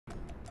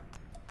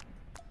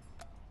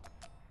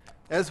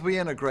As we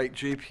integrate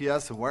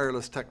GPS and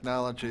wireless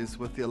technologies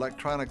with the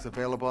electronics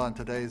available on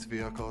today's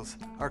vehicles,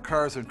 our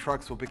cars and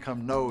trucks will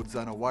become nodes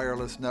on a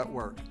wireless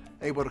network,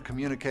 able to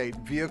communicate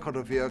vehicle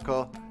to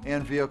vehicle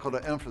and vehicle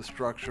to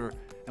infrastructure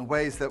in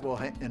ways that will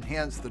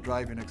enhance the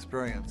driving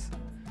experience.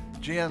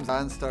 GM's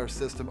OnStar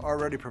system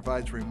already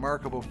provides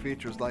remarkable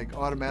features like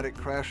automatic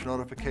crash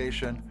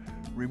notification,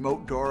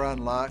 remote door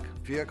unlock,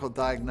 vehicle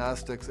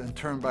diagnostics, and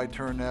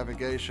turn-by-turn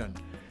navigation.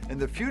 In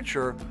the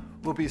future,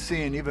 we'll be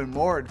seeing even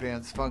more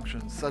advanced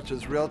functions such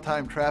as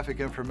real-time traffic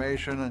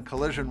information and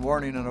collision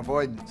warning and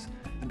avoidance.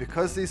 And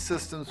because these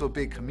systems will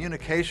be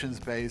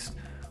communications-based,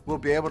 we'll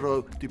be able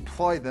to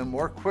deploy them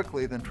more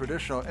quickly than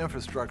traditional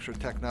infrastructure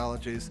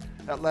technologies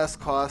at less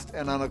cost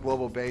and on a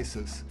global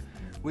basis.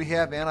 We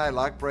have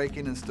anti-lock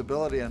braking and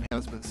stability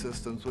enhancement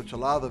systems which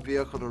allow the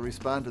vehicle to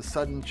respond to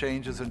sudden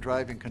changes in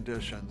driving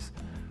conditions.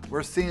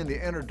 We're seeing the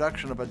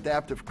introduction of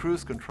adaptive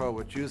cruise control,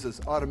 which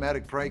uses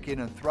automatic braking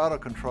and throttle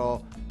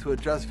control to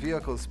adjust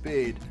vehicle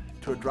speed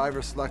to a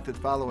driver-selected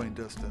following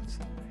distance.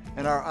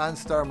 And our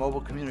OnStar mobile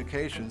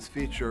communications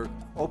feature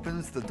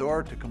opens the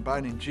door to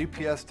combining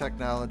GPS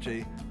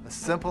technology, a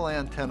simple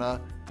antenna,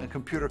 and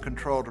computer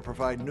control to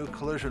provide new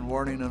collision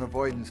warning and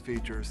avoidance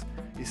features,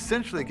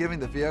 essentially giving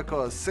the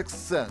vehicle a sixth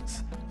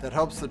sense that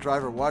helps the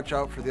driver watch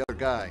out for the other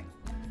guy.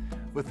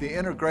 With the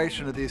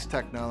integration of these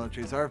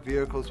technologies, our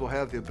vehicles will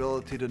have the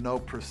ability to know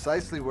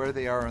precisely where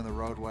they are on the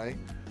roadway,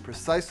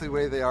 precisely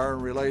where they are in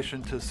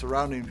relation to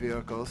surrounding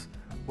vehicles,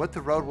 what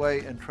the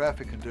roadway and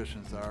traffic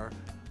conditions are,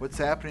 what's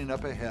happening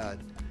up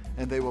ahead,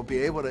 and they will be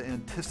able to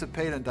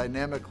anticipate and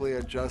dynamically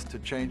adjust to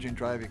changing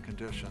driving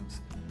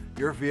conditions.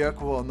 Your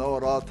vehicle will know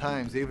at all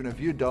times, even if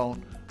you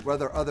don't,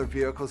 whether other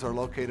vehicles are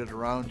located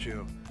around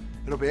you.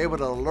 It'll be able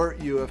to alert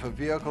you if a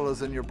vehicle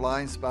is in your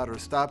blind spot or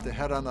stopped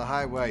ahead on the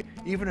highway,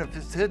 even if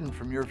it's hidden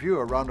from your view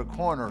around a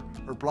corner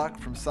or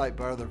blocked from sight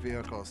by other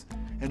vehicles.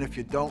 And if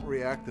you don't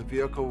react, the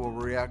vehicle will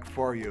react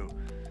for you.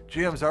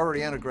 GM's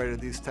already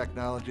integrated these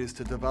technologies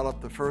to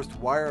develop the first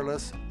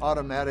wireless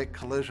automatic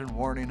collision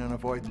warning and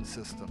avoidance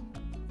system.